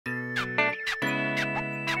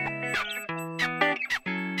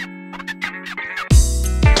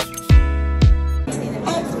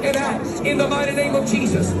in the mighty name of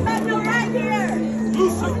Jesus. Right here.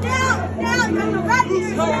 Now, come right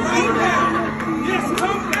here. Come right now. Yes,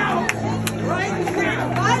 come now. Right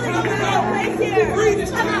here. Breathe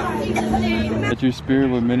this time. That your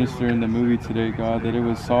spirit would minister in the movie today, God, that it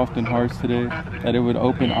would soften hearts today, that it would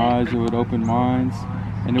open eyes, it would open minds,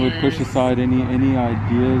 and it would push aside any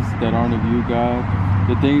ideas that aren't of you, God.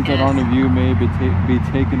 The things that aren't of you may be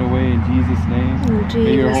taken away in Jesus' name.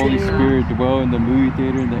 May your Holy Spirit dwell in the movie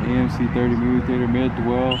theater, in the AMC 30 movie theater. May it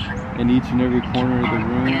dwell in each and every corner of the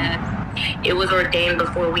room. It was ordained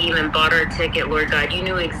before we even bought our ticket, Lord God. You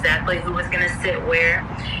knew exactly who was going to sit where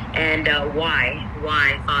and why,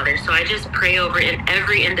 Father. So I just pray over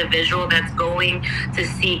every individual that's going to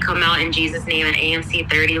see come out in Jesus' name in AMC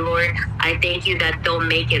 30, Lord. I thank you that they'll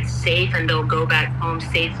make it safe and they'll go back home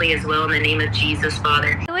safely as well in the name of Jesus,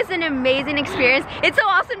 Father. It was an amazing experience. It's so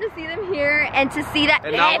awesome to see them here and to see that.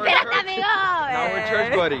 And now we're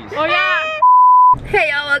church buddies. Oh yeah. Hey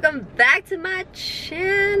y'all, welcome back to my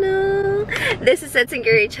channel. This is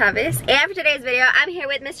Setsinguri Chavez, and for today's video, I'm here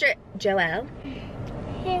with Mr. Joel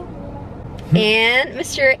and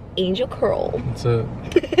Mr. Angel Curl. What's up?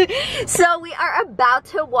 So we are about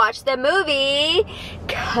to watch the movie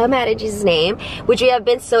Come Out in Jesus' Name, which we have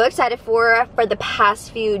been so excited for the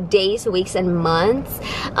past few days, weeks, and months.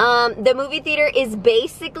 The movie theater is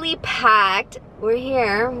basically packed. We're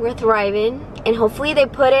here, we're thriving, and hopefully they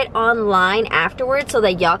put it online afterwards so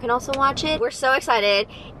that y'all can also watch it. We're so excited,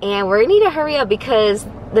 and we're gonna need to hurry up because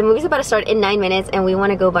the movie's about to start in 9 minutes and we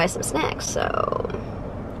wanna go buy some snacks. So,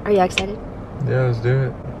 are y'all excited? Yeah, let's do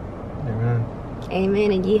it. Amen.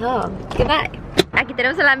 Amen and yeehaw. Goodbye. Aquí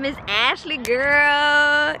tenemos a la Miss Ashley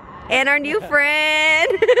girl and our new friend.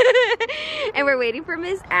 And we're waiting for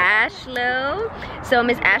Miss Ashlow. So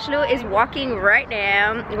Miss Ashlow is walking right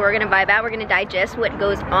now. We're gonna vibe out, we're gonna digest what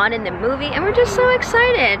goes on in the movie, and we're just so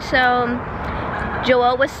excited. So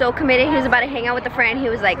Joel was so committed, he was about to hang out with a friend. He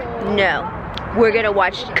was like, no, we're gonna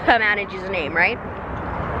watch Come Out in Jesus' Name, right?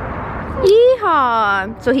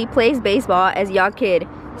 Yeehaw! So he plays baseball, as y'all could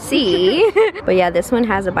see. But yeah, this one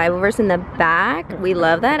has a Bible verse in the back. We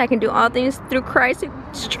love that. I can do all things through Christ who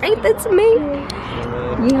strengthens me.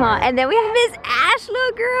 Yeehaw. And then we have Miss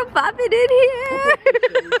Ashlow girl popping in here.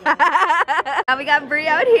 Now we got Bree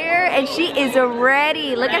out here and she is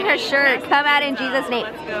ready. Look at her shirt. Come out in Jesus' name.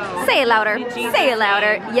 Say it louder. Say it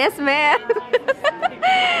louder. Yes, ma'am.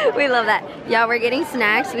 We love that. Y'all, we're getting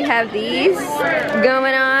snacks. We have these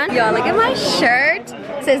going on. Y'all, look at my shirt.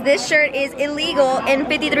 It says this shirt is illegal in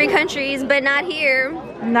 53 countries, but not here.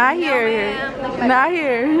 Not here. Not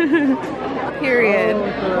here. Period.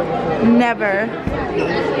 Never.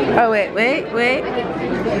 Oh, wait.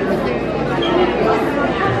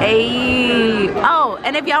 Hey. Oh,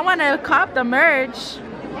 and if y'all want to cop the merch,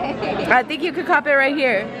 I think you could cop it right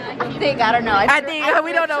here. I don't know. I think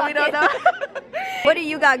we don't know. What do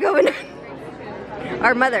you got going on?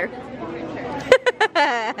 Our mother.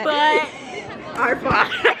 But our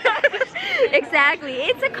father. Exactly.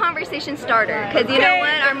 It's a conversation starter. Because you know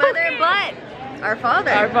what? Our mother, but our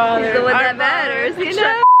father. Our father. Is the one our that matters, you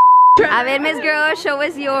know? A ver, Miss Girl, show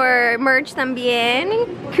us your merch también.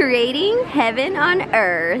 Creating heaven on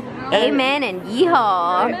earth. Amen and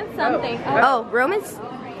yeehaw. Romans something. Oh, Romans?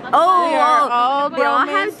 Oh, they all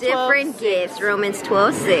have different gifts. Romans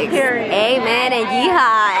 12:6. Amen and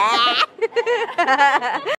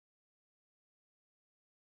yeehaw.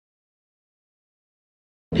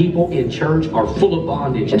 People in church are full of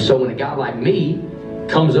bondage. And so when a guy like me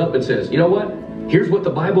comes up and says, you know what? Here's what the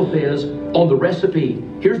Bible says on the recipe.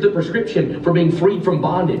 Here's the prescription for being freed from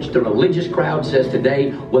bondage. The religious crowd says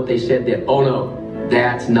today what they said then. Oh no.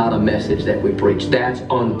 That's not a message that we preach. That's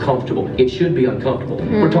uncomfortable. It should be uncomfortable.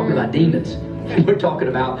 We're talking about demons. We're talking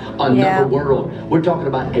about another world. We're talking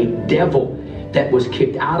about a devil that was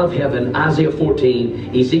kicked out of heaven, Isaiah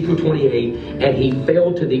 14, Ezekiel 28, and he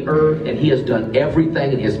fell to the earth, and he has done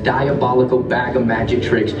everything in his diabolical bag of magic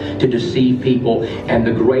tricks to deceive people, and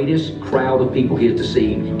the greatest crowd of people he has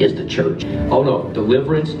deceived is the church. Oh no,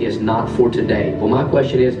 deliverance is not for today. Well, my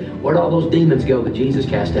question is, where'd all those demons go that Jesus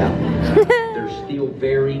cast out? Still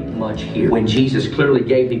very much here when Jesus clearly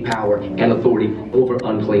gave me power and authority over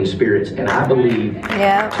unclean spirits, and I believe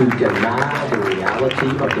to deny the reality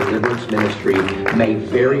of deliverance ministry may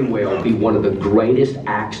very well be one of the greatest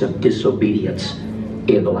acts of disobedience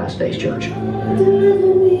in the last days church.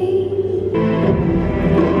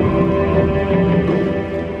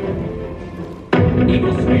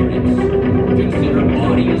 Evil spirits consider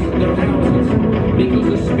bodies their houses because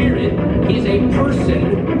a spirit is a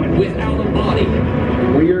person without a body.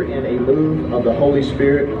 We're in a move of of the Holy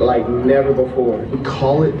Spirit like never before. We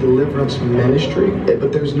call it deliverance ministry,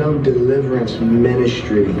 but there's no deliverance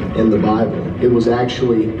ministry in the Bible. It was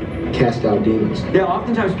actually cast out demons. Yeah,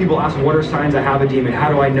 oftentimes people ask, what are signs I have a demon? How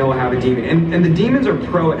do I know I have a demon? And the demons are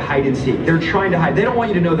pro at hide and seek. They're trying to hide. They don't want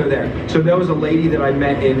you to know they're there. So there was a lady that I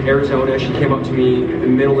met in Arizona. She came up to me, a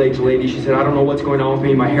middle-aged lady. She said, I don't know what's going on with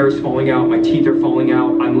me. My hair is falling out. My teeth are falling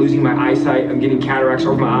out. I'm losing my eyesight. I'm getting cataracts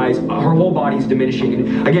over my eyes. Her whole body's diminishing.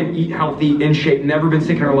 And again, eat healthy, in shape, never been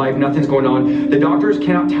sick in her life. Nothing's going on. The doctors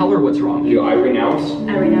cannot tell her what's wrong. I renounce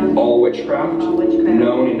all witchcraft,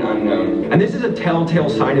 known and unknown. And this is a telltale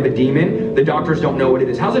sign of a demon. The doctors don't know what it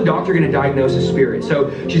is. How's a doctor going to diagnose a spirit?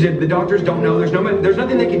 So she said, the doctors don't know. There's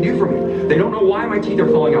nothing they can do for me. They don't know why my teeth are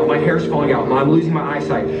falling out, my hair's falling out, I'm losing my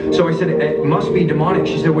eyesight. So I said, it must be demonic.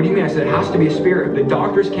 She said, what do you mean? I said, it has to be a spirit. The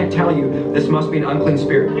doctors can't tell you. This must be an unclean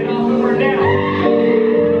spirit. Get off the word now.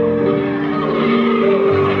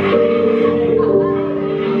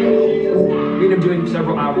 Doing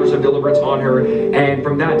several hours of deliverance on her, and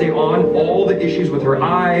from that day on, all the issues with her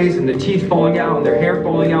eyes and the teeth falling out and their hair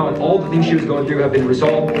falling out and all the things she was going through have been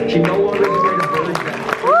resolved. She no longer is afraid of birds.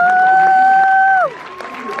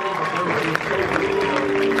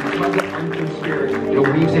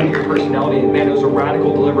 Weaves into your personality, and man, it was a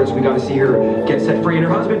radical deliverance. We got to see her get set free, and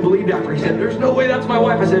her husband believed after. He said, there's no way that's my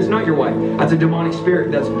wife. I said, it's not your wife. That's a demonic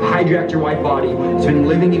spirit that's hijacked your wife's body. It's been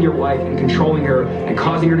living in your wife and controlling her and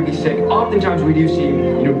causing her to be sick. Oftentimes we do see,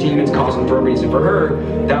 demons cause infirmities, and for her,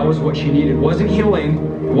 that was what she needed. Wasn't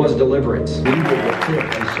healing, was deliverance. We will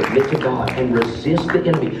repent and submit to God and resist the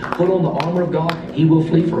enemy. Put on the armor of God, he will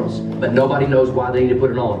flee for us. But nobody knows why they need to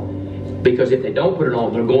put it on. Because if they don't put it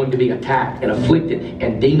on, they're going to be attacked and afflicted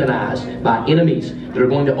and demonized by enemies that are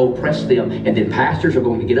going to oppress them. And then pastors are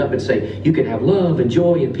going to get up and say, you can have love and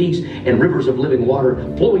joy and peace and rivers of living water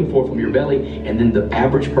flowing forth from your belly. And then the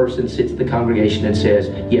average person sits in the congregation and says,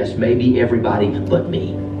 yes, maybe everybody but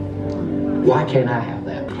me. Why can't I have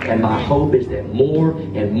that? And my hope is that more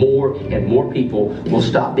and more and more people will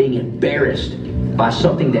stop being embarrassed by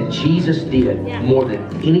something that Jesus did more than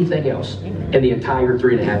anything else in the entire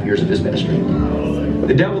 3.5 years of his ministry.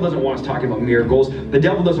 The devil doesn't want us talking about miracles. The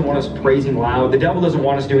devil doesn't want us praising loud. The devil doesn't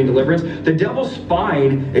want us doing deliverance. The devil's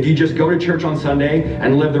fine if you just go to church on Sunday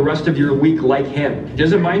and live the rest of your week like him. He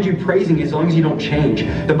doesn't mind you praising as long as you don't change.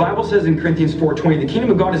 The Bible says in Corinthians 4:20, the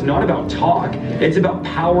kingdom of God is not about talk. It's about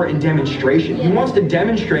power and demonstration. He wants to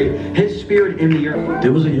demonstrate his spirit in the earth.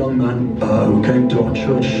 There was a young man who came to our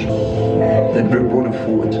church. They brought him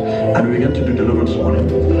forward and we began to do deliverance on him.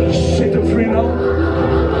 Set them free now.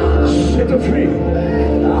 Set them free.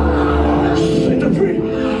 Set them free.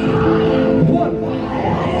 One.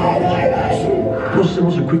 It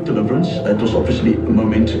was a quick deliverance. It was obviously a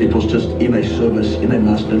moment. It was just in a service, in a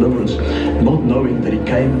mass deliverance, not knowing that he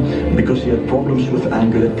came because he had problems with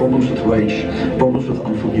anger, he had problems with rage, problems with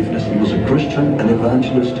unforgiveness. He was a Christian, an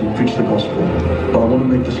evangelist who preached the gospel. But I want to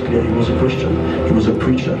make this clear, he was a Christian, he was a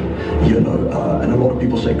preacher, and a lot of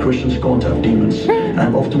people say Christians can't have demons.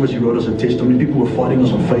 And afterwards he wrote us a testimony. People were fighting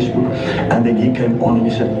us on Facebook, and then he came on and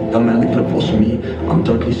he said, oh man, the clip was me, I'm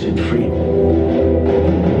totally set free.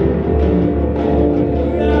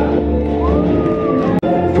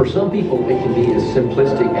 For some people, it can be as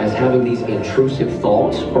simplistic as having these intrusive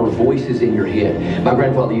thoughts or voices in your head. My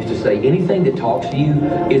grandfather used to say, anything that talks to you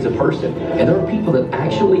is a person. And there are people that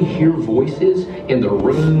actually hear voices in their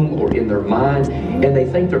room or in their mind, and they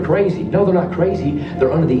think they're crazy. No, they're not crazy.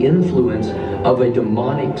 They're under the influence of a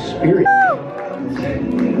demonic spirit.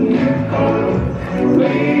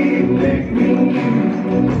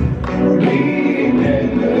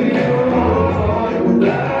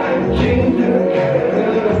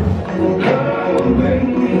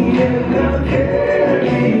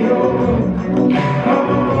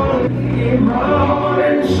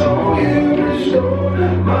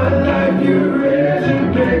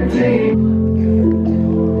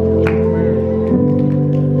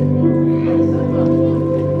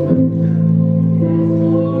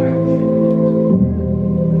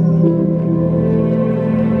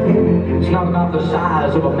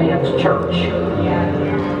 Of a man's church.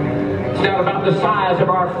 It's not about the size of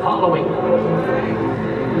our following.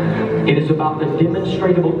 It is about the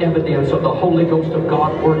demonstrable evidence of the Holy Ghost of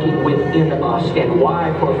God working within us, and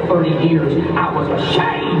why for 30 years I was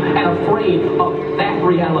ashamed and afraid of that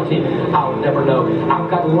reality. I'll never know. I've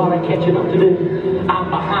got a lot of catching up to do. I'm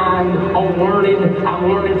behind on learning. I'm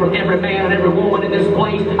learning from every man and every woman in this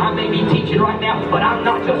place. I may be teaching right now, but I'm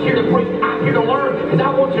not just here to preach. I'm here to learn, because I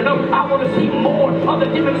want to know. I want to see more of the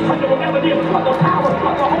demonstrable evidence of the power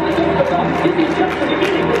of the Holy Ghost of God. This is just the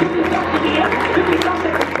beginning. This is just the end. This is not the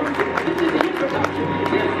conclusion. This is the introduction.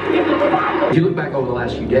 This is the revival. If you look back over the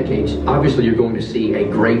last few decades, obviously you're going to see a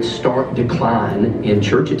great stark decline in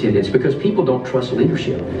church attendance because people don't trust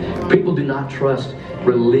leadership. People do not trust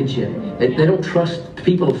religion. They don't trust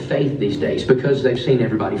people of faith these days because they've seen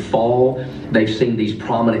everybody fall. They've seen these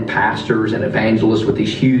prominent pastors and evangelists with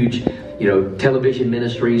these huge, television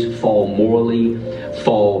ministries fall morally,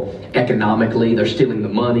 fall economically. They're stealing the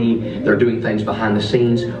money. They're doing things behind the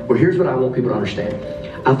scenes. Well, here's what I want people to understand.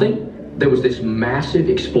 I think there was this massive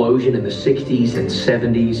explosion in the 60s and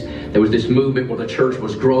 70s. There was this movement where the church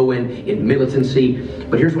was growing in militancy.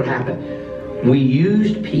 But here's what happened. We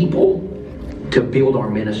used people to build our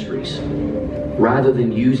ministries rather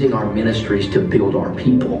than using our ministries to build our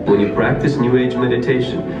people. When you practice New Age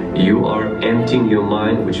meditation, you are emptying your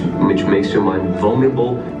mind, which makes your mind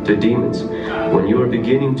vulnerable to demons. When you are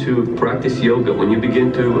beginning to practice yoga, when you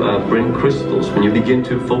begin to bring crystals, when you begin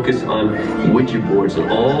to focus on Ouija boards and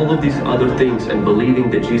all of these other things and believing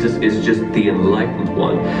that Jesus is just the enlightened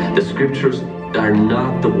one, the scriptures are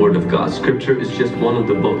not the word of God. Scripture is just one of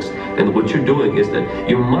the books. And what you're doing is that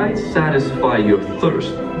you might satisfy your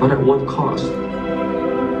thirst, but at what cost?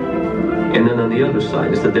 And then on the other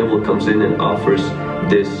side is the devil comes in and offers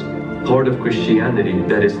this part of Christianity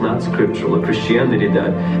that is not scriptural, a Christianity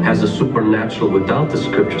that has a supernatural without the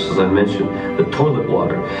scriptures, as I mentioned, the toilet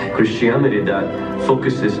water. Christianity that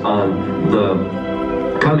focuses on the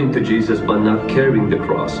coming to Jesus but not carrying the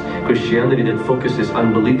cross. Christianity that focuses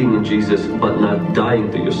on believing in Jesus but not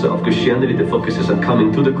dying to yourself. Christianity that focuses on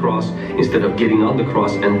coming to the cross instead of getting on the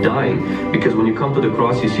cross and dying. Because when you come to the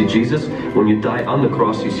cross you see Jesus, when you die on the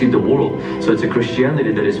cross you see the world. So it's a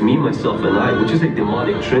Christianity that is me, myself and I, which is a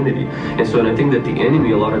demonic trinity. And so I think that the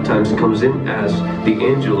enemy a lot of times comes in as the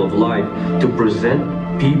angel of light to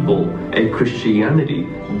present people a Christianity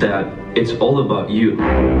that it's all about you.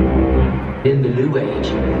 In the New Age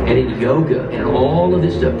and in yoga and all of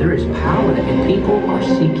this stuff, there is power and people are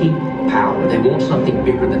seeking power. They want something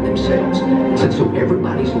bigger than themselves. And so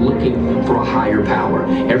everybody's looking for a higher power.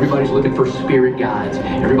 Everybody's looking for spirit guides.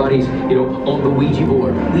 Everybody's, on the Ouija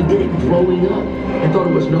board. We did it growing up and thought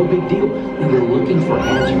it was no big deal. We were looking for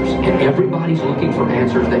answers. And everybody's looking for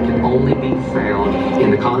answers that can only be found in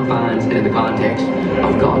the confines and in the context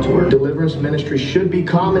of God's Word. Deliverance ministry should be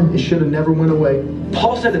common. It should have never went away.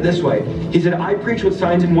 Paul said it this way. He said, I preach with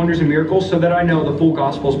signs and wonders and miracles so that I know the full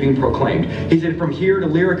gospel is being proclaimed. He said, from here to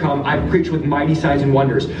Lyricum, I preach with mighty signs and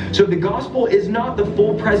wonders. So the gospel is not the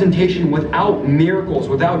full presentation without miracles,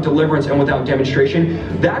 without deliverance, and without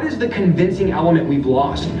demonstration. That is the convincing element we've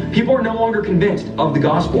lost. People are no longer convinced of the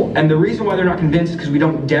gospel. And the reason why they're not convinced is because we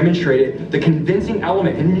don't demonstrate it. The convincing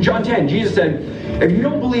element. In John 10, Jesus said, if you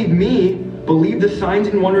don't believe me, believe the signs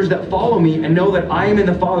and wonders that follow me and know that I am in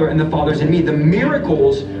the Father and the Father's in me. The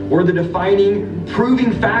miracles were the defining,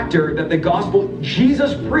 proving factor that the gospel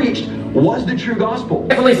Jesus preached was the true gospel.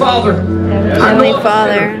 Heavenly Father,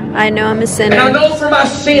 I know I'm a sinner. And I know for my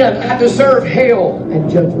sin I deserve hell and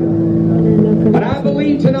judgment. But I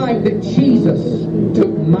believe tonight that Jesus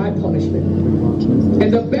took my punishment.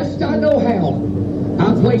 And the best I know how,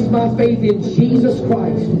 I place my faith in Jesus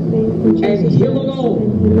Christ and Him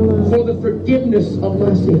alone for the forgiveness of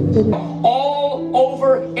my sins. All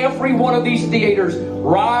over every one of these theaters,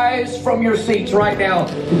 rise from your seats right now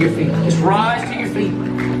to your feet. Just rise to your feet.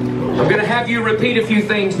 I'm going to have you repeat a few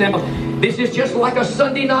things now. This is just like a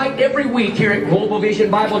Sunday night every week here at Global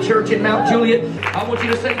Vision Bible Church in Mount Juliet. I want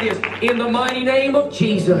you to say this. In the mighty name of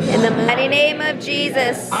Jesus. In the mighty name of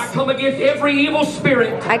Jesus. I come against every evil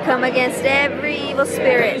spirit. I come against every evil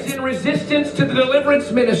spirit. That is in resistance to the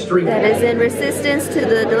deliverance ministry. That is in resistance to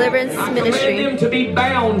the deliverance ministry. I command them to be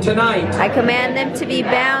bound tonight. I command them to be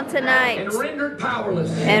bound tonight. And rendered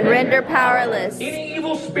powerless. And rendered powerless. Any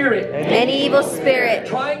evil spirit. Any evil spirit.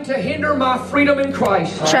 Trying to hinder my freedom in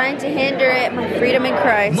Christ. Trying to hinder my freedom in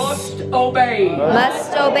Christ. Must obey.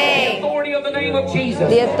 Must obey. The authority of the name of Jesus.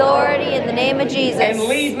 The authority in the name of Jesus. And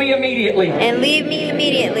leave me immediately. And leave me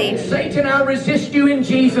immediately. Satan, I resist you in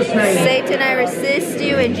Jesus' name. Satan, I resist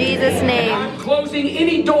you in Jesus' name. And I'm closing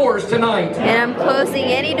any doors tonight. And I'm closing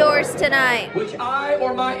any doors tonight. Which I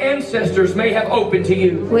or my ancestors may have opened to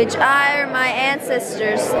you. Which I or my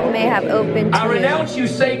ancestors may have opened to you. I renounce you,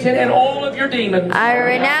 Satan, and all of your demons. I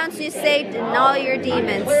renounce you, Satan, and all your demons.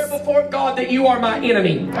 I declare before before God that you are my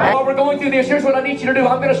enemy. While we're going through this, here's what I need you to do.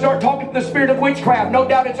 I'm going to start talking to the spirit of witchcraft. No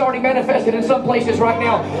doubt it's already manifested in some places right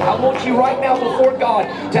now. I want you right now before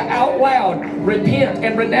God to out loud repent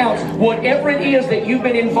and renounce whatever it is that you've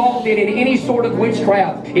been involved in any sort of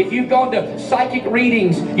witchcraft. If you've gone to psychic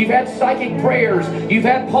readings, you've had psychic prayers, you've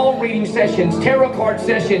had palm reading sessions, tarot card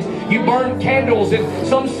sessions, you burned candles in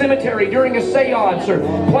some cemetery during a seance, or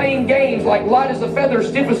playing games like light as a feather,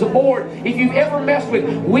 stiff as a board. If you've ever messed with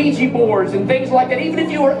Ouija boards and things like that, even if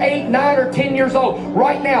you were 8, 9, or 10 years old,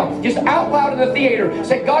 right now, just out loud in the theater,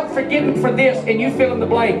 say, God, forgive me for this, and you fill in the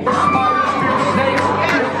blank. I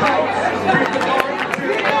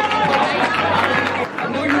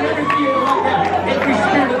know you're every theater right now. Every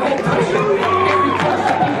spirit of oppression, every curse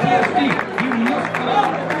of PTSD, you must come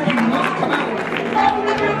out. You must come out.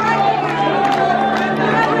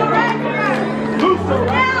 Loose her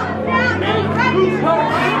right now. Loose her right now.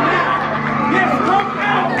 Yes, come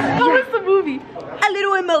out. How was the movie? A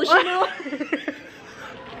little emotional.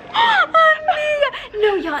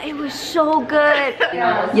 No, y'all, it was so good.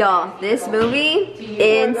 Y'all, this movie,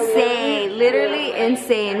 insane. Literally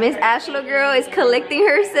insane. Miss Ashlow girl is collecting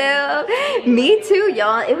herself. Me too,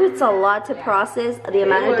 y'all. It was a lot to process. The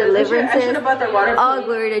amount of deliverances. I should have bought the waterproof. All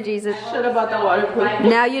glory to Jesus. Should have bought the waterproof.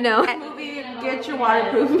 Now you know. Get your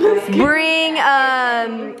waterproof. Bring,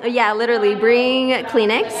 yeah, literally, bring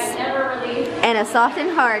Kleenex and a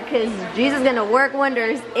softened heart, because Jesus is gonna work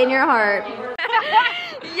wonders in your heart.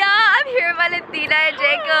 Yeah, I'm here with Valentina and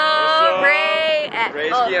JAYCO, Ray, and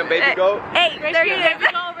Baby Goat. Hey, there he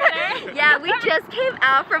is. Yeah, we just came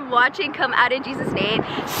out from watching Come Out in Jesus' Name.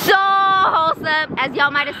 So wholesome. As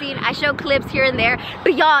y'all might have seen, I showed clips here and there.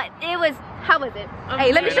 But y'all, it was, how was it?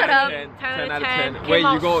 Hey, let me shut up. 10 out of 10. Wait,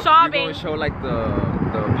 you gonna show like the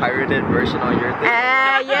pirated version on your thing?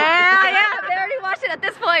 Yeah. They already watched it at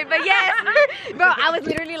this point, but yes. Bro, I was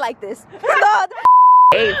literally like this.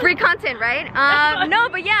 Hey, free content, right? No,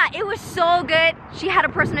 but yeah, it was so good. She had a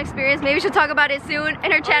personal experience. Maybe she'll talk about it soon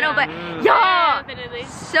in her channel, but y'all,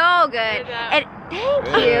 so good. And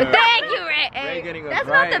thank you, Ray. Hey, that's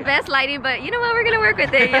not the best lighting, but you know what? We're gonna work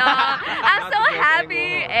with it, y'all. I'm so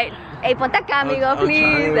happy. Hey, ponte acá, amigo,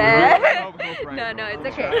 please. No, it's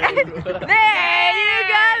okay. There you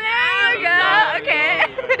go. Okay.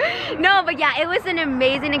 No, but yeah, it was an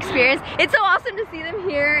amazing experience. It's so awesome to see them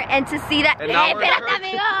here and to see that. Now we're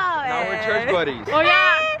church buddies. Oh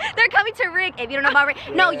yeah. They're coming to Rig. If you don't know about Rig,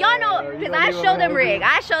 no, y'all know, because I show them Rig.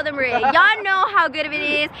 Y'all know how good of it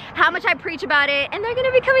is, how much I preach about it, and they're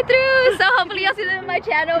gonna be coming through. So hopefully you'll see them on my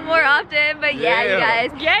channel more often. But yeah, you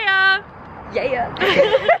guys. Yeah.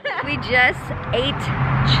 We just ate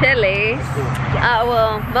chili.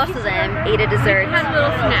 Well, most of them ate a dessert. Had a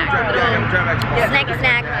little snack.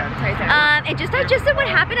 Snack. And just digested what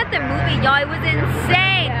happened at the movie, y'all. It was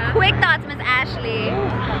insane. Yeah. Quick thoughts, Miss Ashley.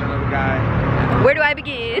 Where do I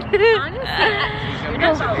begin? Honestly,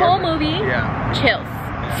 the whole movie, chills.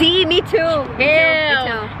 See, me too.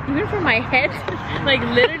 Even for my head, like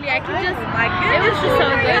literally, I could just, it was just so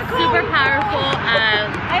good, super powerful,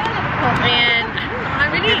 and I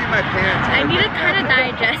really, I need to kind of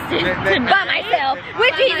digest it by myself,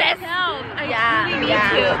 with Jesus. Me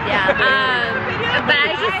too. But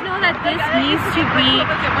I just know that this needs to be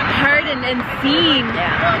heard and seen,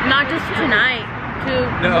 not just tonight, to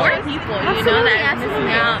more people, you know, that are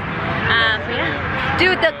missing out.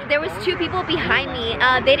 Dude, there was 2 people behind me.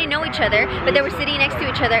 They didn't know each other, but they were sitting next to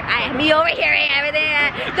each other. Me overhearing everything,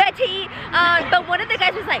 the tea. But one of the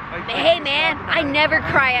guys was like, "Hey man, I never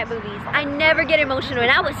cry at movies. I never get emotional."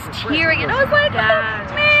 And I was tearing, and I was like,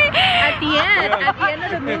 "Man." At the end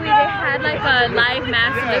of the movie, they had like a live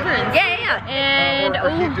mass deliverance. Yeah. And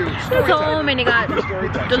so many got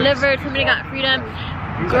delivered. So many got freedom.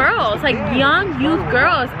 Girls, like young youth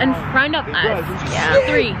girls in front of us.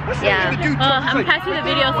 3. I'm passing the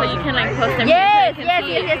video so you can like post them. Yes,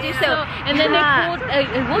 do so. And then they pulled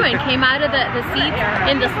a woman came out of the seat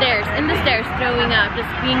in the stairs, throwing up,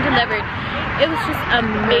 just being delivered. It was just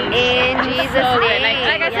amazing. In Jesus' name.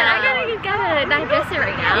 Like I said, I gotta digest it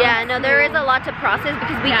right now. Yeah, no, there is a lot to process,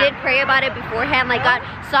 because we did pray about it beforehand. Like, God,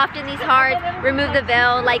 soften these hearts, remove the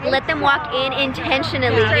veil, like let them walk in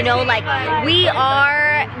intentionally, you know, like we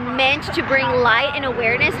are meant to bring light and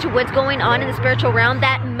awareness to what's going on in the spiritual realm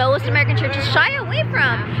that most American churches shy away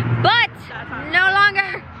from. But no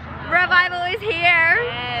longer. Revival is here.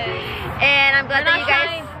 And I'm glad that you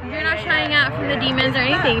guys... You're not shying out from the demons or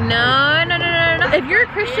anything. No. If you're a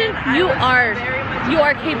Christian, you are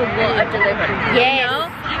capable of delivering. Yes. You know?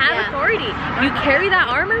 Have authority. You carry that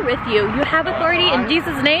armor with you. You have authority in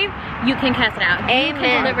Jesus' name. you can cast it out. Amen. You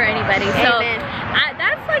can deliver anybody. So Amen.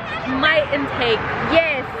 that's like my intake.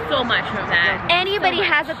 Yes. So much from that. Anybody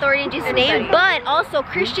has authority in Jesus' name, but also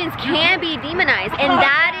Christians can be demonized, and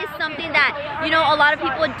that is something that, you know, a lot of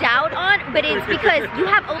people doubt on, but it's because you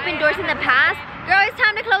have opened doors in the past. Girl, it's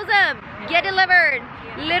time to close them. Get delivered.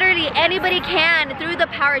 Literally anybody can through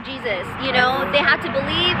the power of Jesus. You know, they have to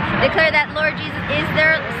believe, declare that Lord Jesus is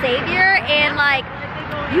their Savior, and like,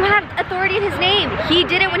 you have authority in His name. He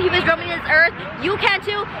did it when He was roaming this earth. You can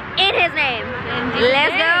too in His name.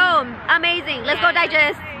 Let's go. Amazing. Let's go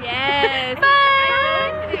digest. Yes.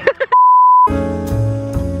 Bye.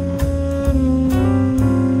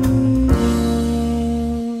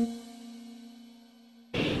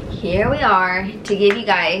 Here we are to give you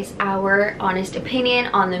guys our honest opinion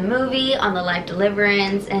on the movie, on the life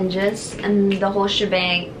deliverance, and just the whole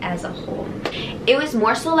shebang as a whole. It was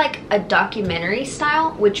more so like a documentary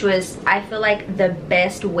style, which was, I feel like, the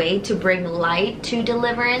best way to bring light to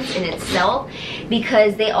deliverance in itself,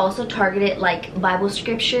 because they also targeted like Bible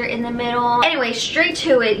scripture in the middle. Anyway, straight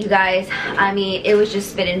to it, you guys. I mean, it was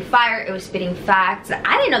just spitting fire. It was spitting facts.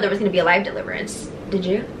 I didn't know there was going to be a live deliverance. Did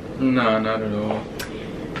you? No, not at all.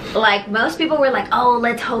 Like, most people were like, oh,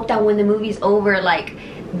 let's hope that when the movie's over, like,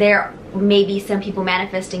 there may be some people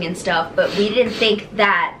manifesting and stuff, but we didn't think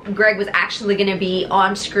that Greg was actually gonna be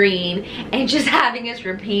on screen and just having us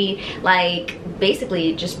repeat, like,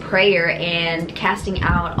 basically just prayer and casting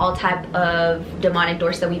out all type of demonic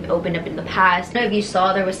doors that we've opened up in the past. I don't know if you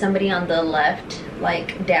saw, there was somebody on the left,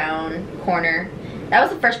 like, down corner. That was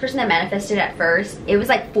the first person that manifested at first. It was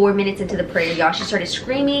like 4 minutes into the prayer, y'all. She started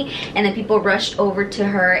screaming, and then people rushed over to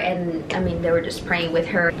her, and I mean, they were just praying with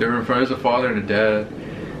her. They were in front of a father and a dad.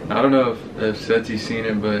 I don't know if Setsy's seen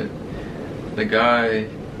it, but the guy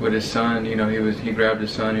with his son, you know, he grabbed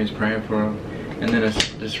his son, he was praying for him, and then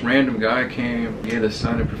this random guy came, gave the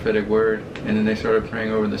son a prophetic word, and then they started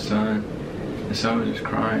praying over the son. The son was just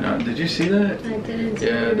crying. Did you see that? I didn't.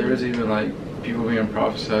 Yeah, there was even like people being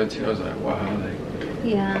prophesied to. I was like, wow, like.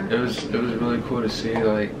 Yeah. It was really cool to see,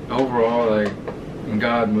 like, overall, like,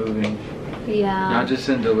 God moving. Yeah. Not just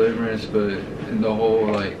in deliverance, but in the whole,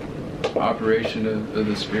 like, operation of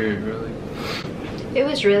the Spirit, really. It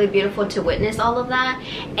was really beautiful to witness all of that.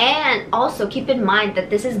 And also keep in mind that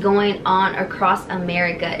this is going on across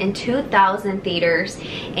America in 2,000 theaters,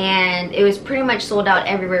 and it was pretty much sold out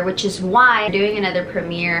everywhere, which is why I'm doing another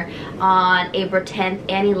premiere on April 10th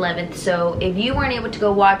and 11th. So if you weren't able to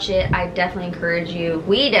go watch it, I definitely encourage you,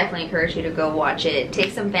 we definitely encourage you to go watch it.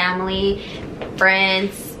 Take some family,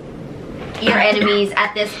 friends, your enemies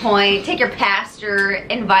at this point, take your pastor,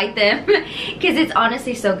 invite them, because it's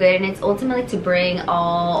honestly so good, and it's ultimately to bring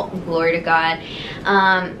all glory to God.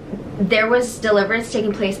 There was deliverance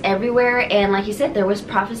taking place everywhere, and like you said, there was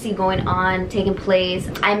prophecy going on, taking place.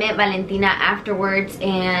 I met Valentina afterwards,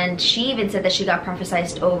 and she even said that she got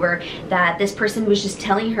prophesied over, that this person was just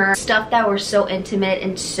telling her stuff that were so intimate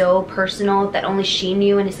and so personal that only she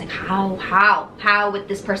knew, and it's like, how would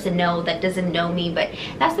this person know that doesn't know me? But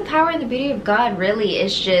that's the power and the beauty of God, really.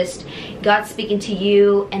 It's just God speaking to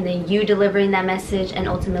you, and then you delivering that message, and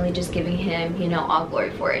ultimately just giving Him, you know, all glory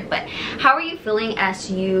for it. But how are you feeling as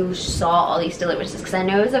you saw all these deliverances? Because I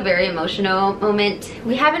know it was a very emotional moment.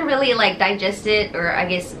 We haven't really like digested, or I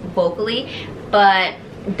guess vocally, but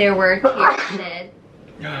there were tears shed.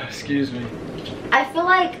 Excuse me. I feel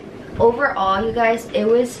like overall, you guys, it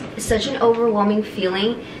was such an overwhelming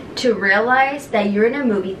feeling to realize that you're in a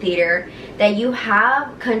movie theater, that you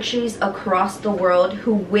have countries across the world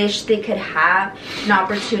who wish they could have an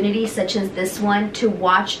opportunity such as this one to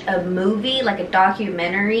watch a movie, like a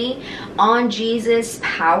documentary on Jesus'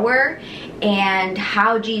 power and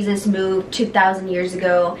how Jesus moved 2,000 years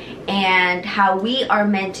ago and how we are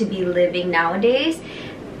meant to be living nowadays.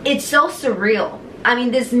 It's so surreal. I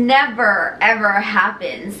mean, this never ever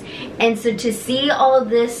happens, and so to see all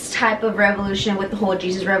of this type of revolution with the whole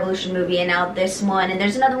Jesus Revolution movie, and now this one, and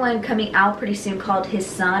there's another one coming out pretty soon called His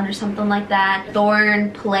Son or something like that,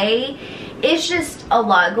 Thorn Play. It's just a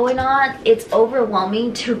lot going on. It's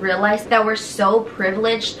overwhelming to realize that we're so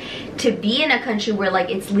privileged to be in a country where like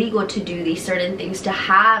it's legal to do these certain things, to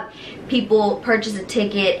have people purchase a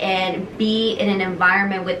ticket and be in an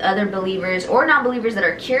environment with other believers or non-believers that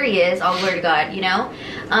are curious, all glory to God, you know.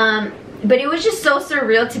 But it was just so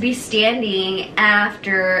surreal to be standing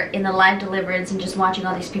after in the live deliverance and just watching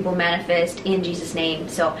all these people manifest in Jesus' name.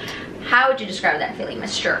 So how would you describe that feeling,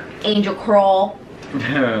 Mr. Angel Crawl?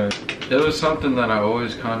 Yeah, it was something that I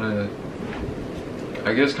always kind of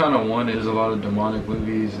wanted. There's a lot of demonic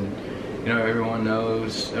movies, and you know, everyone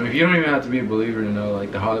knows. I mean, you don't even have to be a believer to know,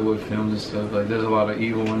 like, the Hollywood films and stuff. Like, there's a lot of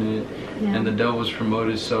evil in it, and the devil's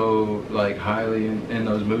promoted so, like, highly in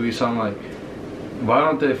those movies. So I'm like, why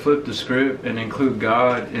don't they flip the script and include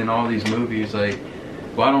God in all these movies? Like,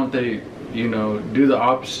 why don't they, you know, do the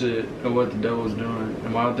opposite of what the devil's doing?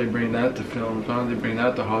 And why don't they bring that to films? Why don't they bring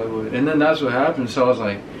that to Hollywood? And then that's what happened. So I was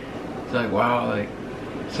like, it's like, wow, like,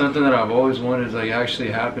 something that I've always wanted is, like,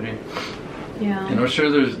 actually happening. Yeah. And I'm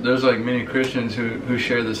sure there's like many Christians who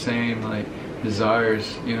share the same, like,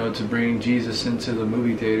 desires, you know, to bring Jesus into the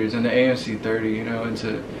movie theaters and the AMC 30, you know,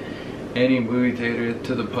 into any movie theater,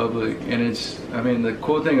 to the public. And it's, I mean, the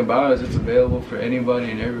cool thing about it is it's available for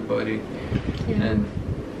anybody and everybody. Yeah.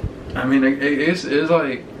 And I mean, it's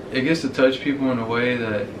like, it gets to touch people in a way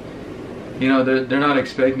that, you know, they're not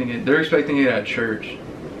expecting it. They're expecting it at church.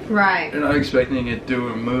 Right. They're not expecting it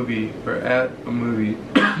through a movie or at a movie.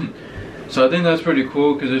 So I think that's pretty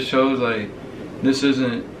cool, because it shows, like, this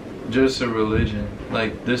isn't just a religion.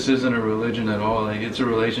 Like, this isn't a religion at all. Like, it's a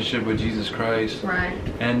relationship with Jesus Christ. Right.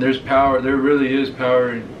 And there's power. There really is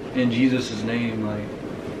power in Jesus' name. Like,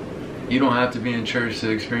 you don't have to be in church to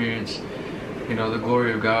experience, you know, the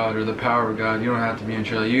glory of God or the power of God. You don't have to be in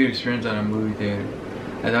church. Like, you can experience that in a movie theater.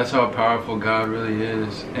 And that's how powerful God really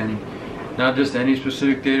is. And not just any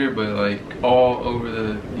specific theater, but like all over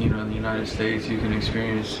the, you know, the United States, you can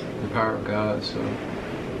experience the power of God. So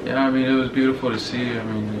yeah, I mean, it was beautiful to see. I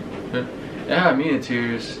mean, it had me in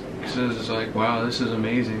tears, because it was just like, wow, this is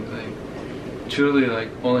amazing. Like, truly, like,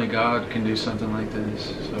 only God can do something like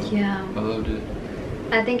this. So yeah, I loved it.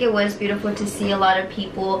 I think it was beautiful to see a lot of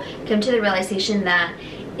people come to the realization that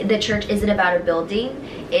the church isn't about a building,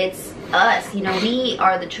 it's us, you know, we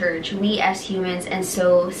are the church, we as humans. And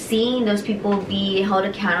so seeing those people be held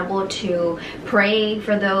accountable to pray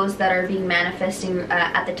for those that are being manifesting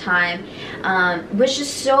at the time was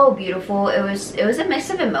just so beautiful. It was a mix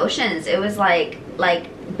of emotions. It was like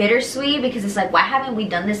bittersweet, because it's like, why haven't we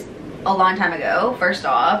done this a long time ago, first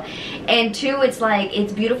off, and two, it's like,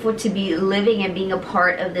 it's beautiful to be living and being a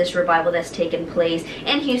part of this revival that's taken place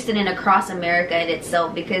in Houston and across America in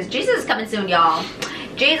itself, because Jesus is coming soon, y'all.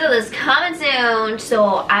 Jesus is coming soon.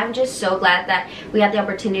 So I'm just so glad that we had the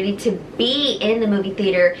opportunity to be in the movie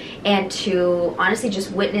theater and to honestly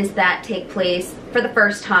just witness that take place for the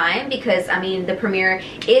first time, because I mean, the premiere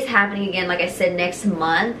is happening again, like I said, next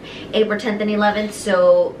month, April 10th and 11th.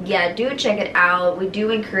 So yeah, do check it out. We do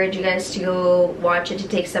encourage you guys to go watch it, to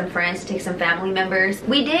take some friends, to take some family members.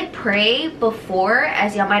 We did pray before,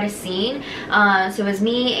 as y'all might have seen. So it was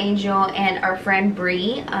me, Angel, and our friend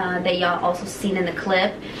Bree, that y'all also seen in the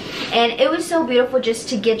clip. And it was so beautiful just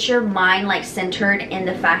to get your mind like centered in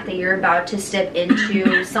the fact that you're about to step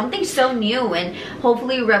into something so new and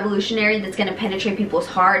hopefully revolutionary that's going to penetrate people's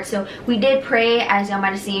hearts. So we did pray, as y'all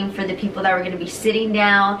might have seen, for the people that were going to be sitting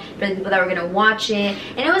down, for the people that were going to watch it.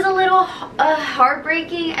 And it was a little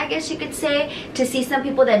heartbreaking, I guess you could say, to see some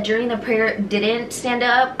people that during the prayer didn't stand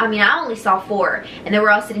up. I mean, I only saw 4, and they were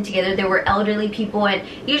all sitting together. They were elderly people, and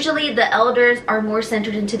usually the elders are more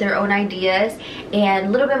centered into their own ideas and a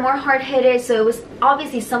little bit more hard-headed. So it was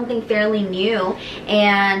obviously something fairly new,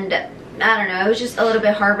 and I don't know, it was just a little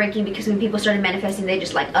bit heartbreaking, because when people started manifesting, they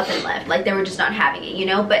just like up and left, like they were just not having it, you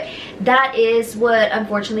know. But that is what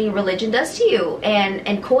unfortunately religion does to you,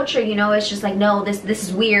 and culture, you know. It's just like, no, this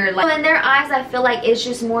is weird. Like, in their eyes, I feel like it's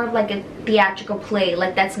just more of like a theatrical play,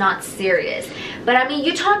 like that's not serious. But I mean,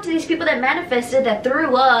 you talk to these people that manifested, that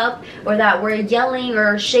threw up, or that were yelling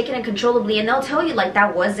or shaking uncontrollably, and they'll tell you like,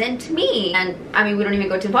 that wasn't me. And I mean, we don't even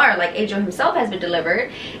go too far, like Angel himself has been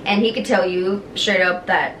delivered, and he could tell you straight up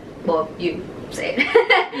that, well, you say it.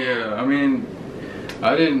 Yeah, I mean,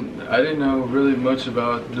 I didn't know really much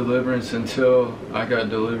about deliverance until I got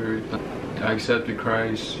delivered. I accepted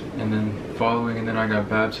Christ, and then following, and then I got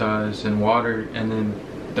baptized in water, and then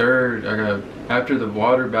third, after the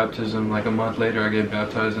water baptism, like a month later, I get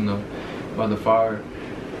baptized by the fire,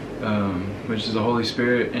 which is the Holy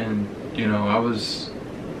Spirit. And you know, I was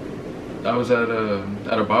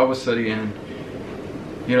at a Bible study, and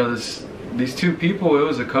you know, these 2 people, it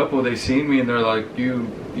was a couple, they seen me and they're like, you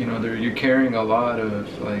know, you're carrying a lot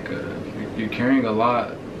of like you're carrying a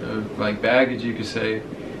lot of like baggage, you could say.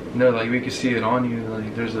 And they're like, we could see it on you,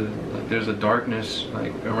 like there's a darkness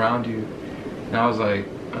like around you. And I was like,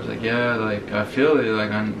 yeah, like I feel it,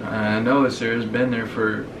 like I know it's there, it's been there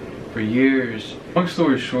for years. Long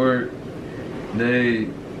story short, they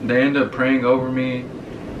end up praying over me,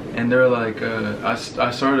 and they're like, I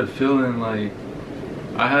started feeling like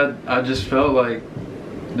I just felt like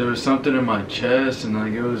there was something in my chest, and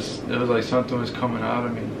like it was like something was coming out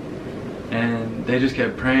of me. And they just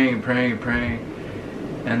kept praying.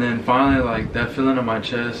 And then finally, like, that feeling in my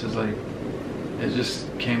chest is like, it just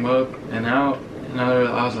came up and out. And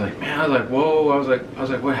I was like, man, I was like, whoa. I was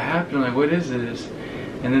like, what happened? Like, what is this?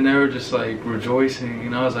 And then they were just like rejoicing.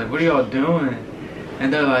 And I was like, what are y'all doing?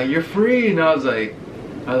 And they're like, you're free. And I was like,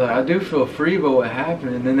 I do feel free, but what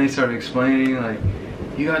happened? And then they started explaining, like,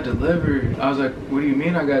 you got delivered. I was like, what do you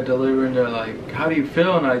mean I got delivered? And they're like, how do you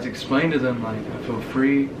feel? And I explained to them, like, I feel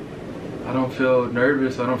free. I don't feel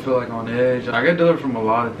nervous. I don't feel like on edge. I got delivered from a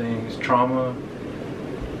lot of things. Trauma,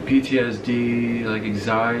 PTSD, like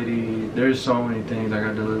anxiety. There's so many things I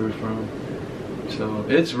got delivered from. So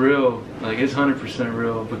it's real. Like, it's 100%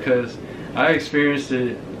 real because I experienced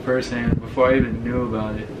it firsthand before I even knew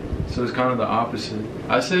about it. So it's kind of the opposite.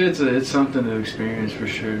 I say it's something to experience for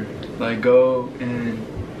sure. Like, go, and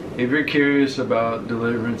if you're curious about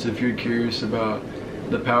deliverance, if you're curious about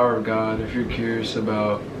the power of God, if you're curious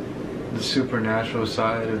about the supernatural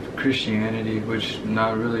side of Christianity, which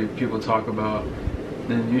not really people talk about,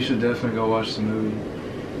 then you should definitely go watch the movie.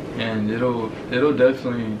 And it'll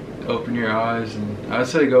definitely open your eyes. And I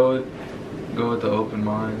say go with the open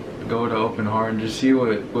mind, go with the open heart, and just see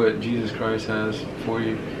what Jesus Christ has for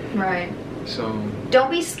you. Right. So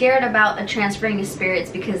don't be scared about a transferring of spirits,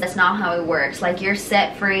 because that's not how it works. Like, you're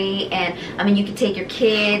set free, and I mean, you can take your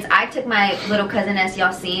kids. I took my little cousin, as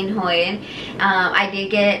y'all seen, Hoyen. I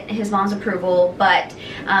did get his mom's approval, but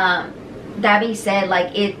that being said,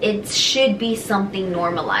 like, it should be something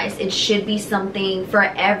normalized. It should be something for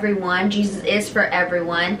everyone. Jesus is for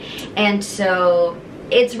everyone, and so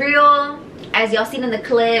it's real. As y'all seen in the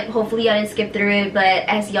clip, hopefully y'all didn't skip through it, but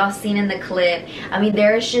as y'all seen in the clip, I mean,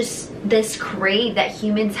 there's just this crave that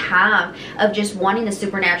humans have of just wanting the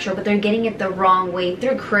supernatural, but they're getting it the wrong way,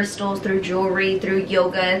 through crystals, through jewelry, through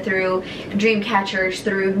yoga, through dream catchers,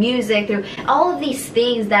 through music, through all of these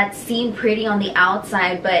things that seem pretty on the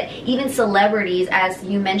outside. But even celebrities, as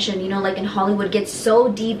you mentioned, you know, like in Hollywood, get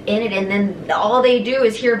so deep in it, and then all they do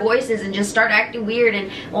is hear voices and just start acting weird.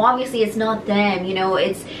 And well, obviously it's not them, you know,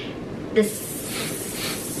 it's this.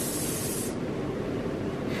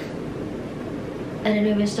 I didn't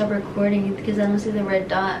even stop recording because I don't see the red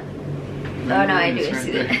dot. Oh no, I do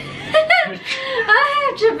see it. I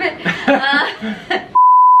have tripping.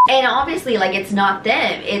 And obviously, like, it's not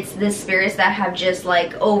them, it's the spirits that have just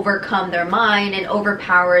like overcome their mind and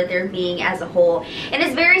overpowered their being as a whole. And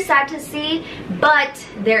it's very sad to see, but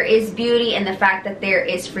there is beauty in the fact that there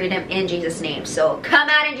is freedom in Jesus' name. So come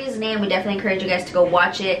out in Jesus' name. We definitely encourage you guys to go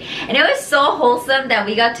watch it. And it was so wholesome that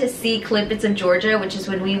we got to see Clippets of Georgia, which is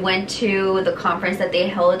when we went to the conference that they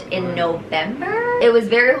held in November. It was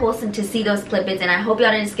very wholesome to see those Clippets, and I hope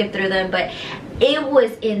y'all didn't skip through them, but it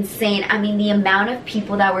was insane. I mean, the amount of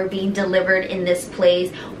people that were being delivered in this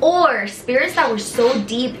place, or spirits that were so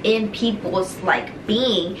deep in people's like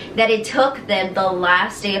being that it took them the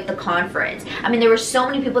last day of the conference. I mean, there were so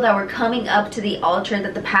many people that were coming up to the altar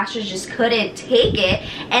that the pastors just couldn't take it,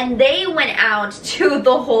 and they went out to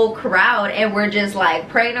the whole crowd and were just like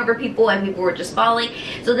praying over people, and people were just falling.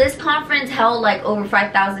 So this conference held like over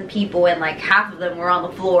 5,000 people, and like half of them were on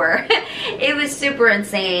the floor. It was super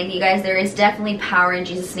insane, you guys. There is definitely power in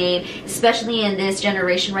Jesus' name, especially in this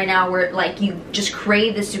generation right now where like you just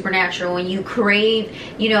crave the supernatural, and you crave,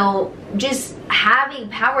 you know, just having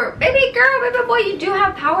power. Baby girl, baby boy, you do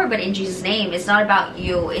have power, but in Jesus' name. It's not about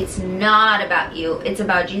you. It's not about you. It's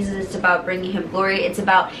about Jesus. It's about bringing him glory. It's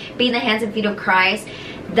about being the hands and feet of Christ,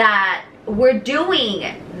 that we're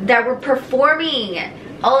doing, that we're performing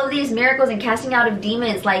all of these miracles and casting out of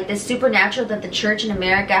demons, like this supernatural that the church in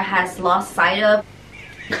America has lost sight of.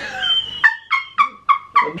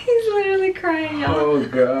 He's literally crying, y'all. Oh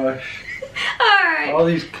gosh. Alright. All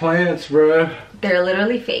these plants, bruh. They're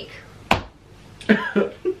literally fake.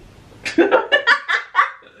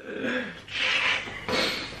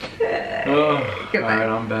 Alright,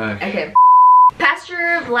 I'm back. Okay.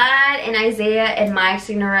 Pastor Vlad and Isaiah and Mike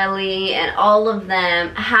Signorelli and all of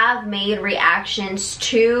them have made reactions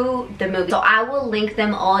to the movie, so I will link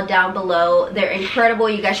them all down below. They're incredible.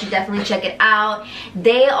 You guys should definitely check it out.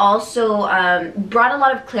 They also brought a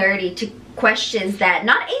lot of clarity to questions that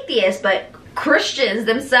not atheists but Christians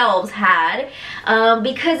themselves had,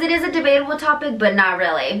 because it is a debatable topic, but not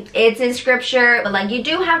really. It's in scripture, but like, you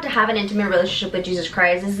do have to have an intimate relationship with Jesus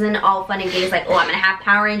Christ. This isn't all fun and games like, oh, I'm gonna have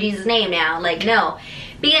power in Jesus' name now. Like, no.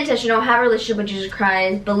 Be intentional, have a relationship with Jesus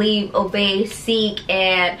Christ, believe, obey, seek,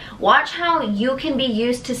 and watch how you can be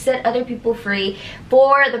used to set other people free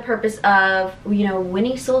for the purpose of, you know,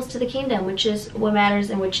 winning souls to the kingdom, which is what matters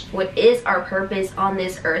and what is our purpose on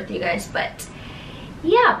this earth, you guys. But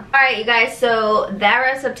yeah, all right, you guys, so that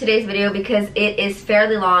wraps up today's video because it is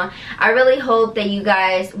fairly long. I really hope that you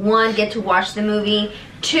guys, one, get to watch the movie,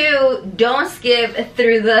 2, don't skip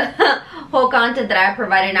through the whole content that I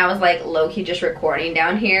provided, and I was like low-key just recording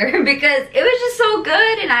down here because it was just so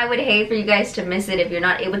good, and I would hate for you guys to miss it if you're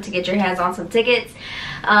not able to get your hands on some tickets.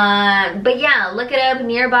 But yeah, look it up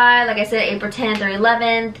nearby, like I said, April 10th or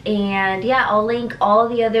 11th, and yeah, I'll link all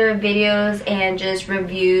the other videos and just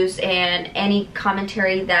reviews and any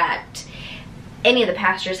commentary that any of the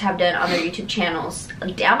pastors have done on their YouTube channels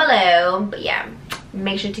down below. But yeah,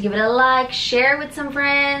 make sure to give it a like, share with some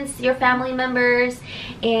friends, your family members,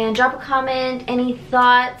 and drop a comment, any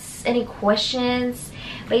thoughts, any questions.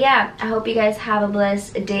 But yeah, I hope you guys have a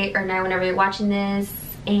blessed day or night whenever you're watching this.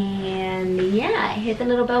 And yeah, hit the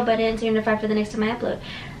little bell button so you're notified for the next time I upload.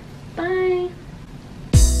 Bye.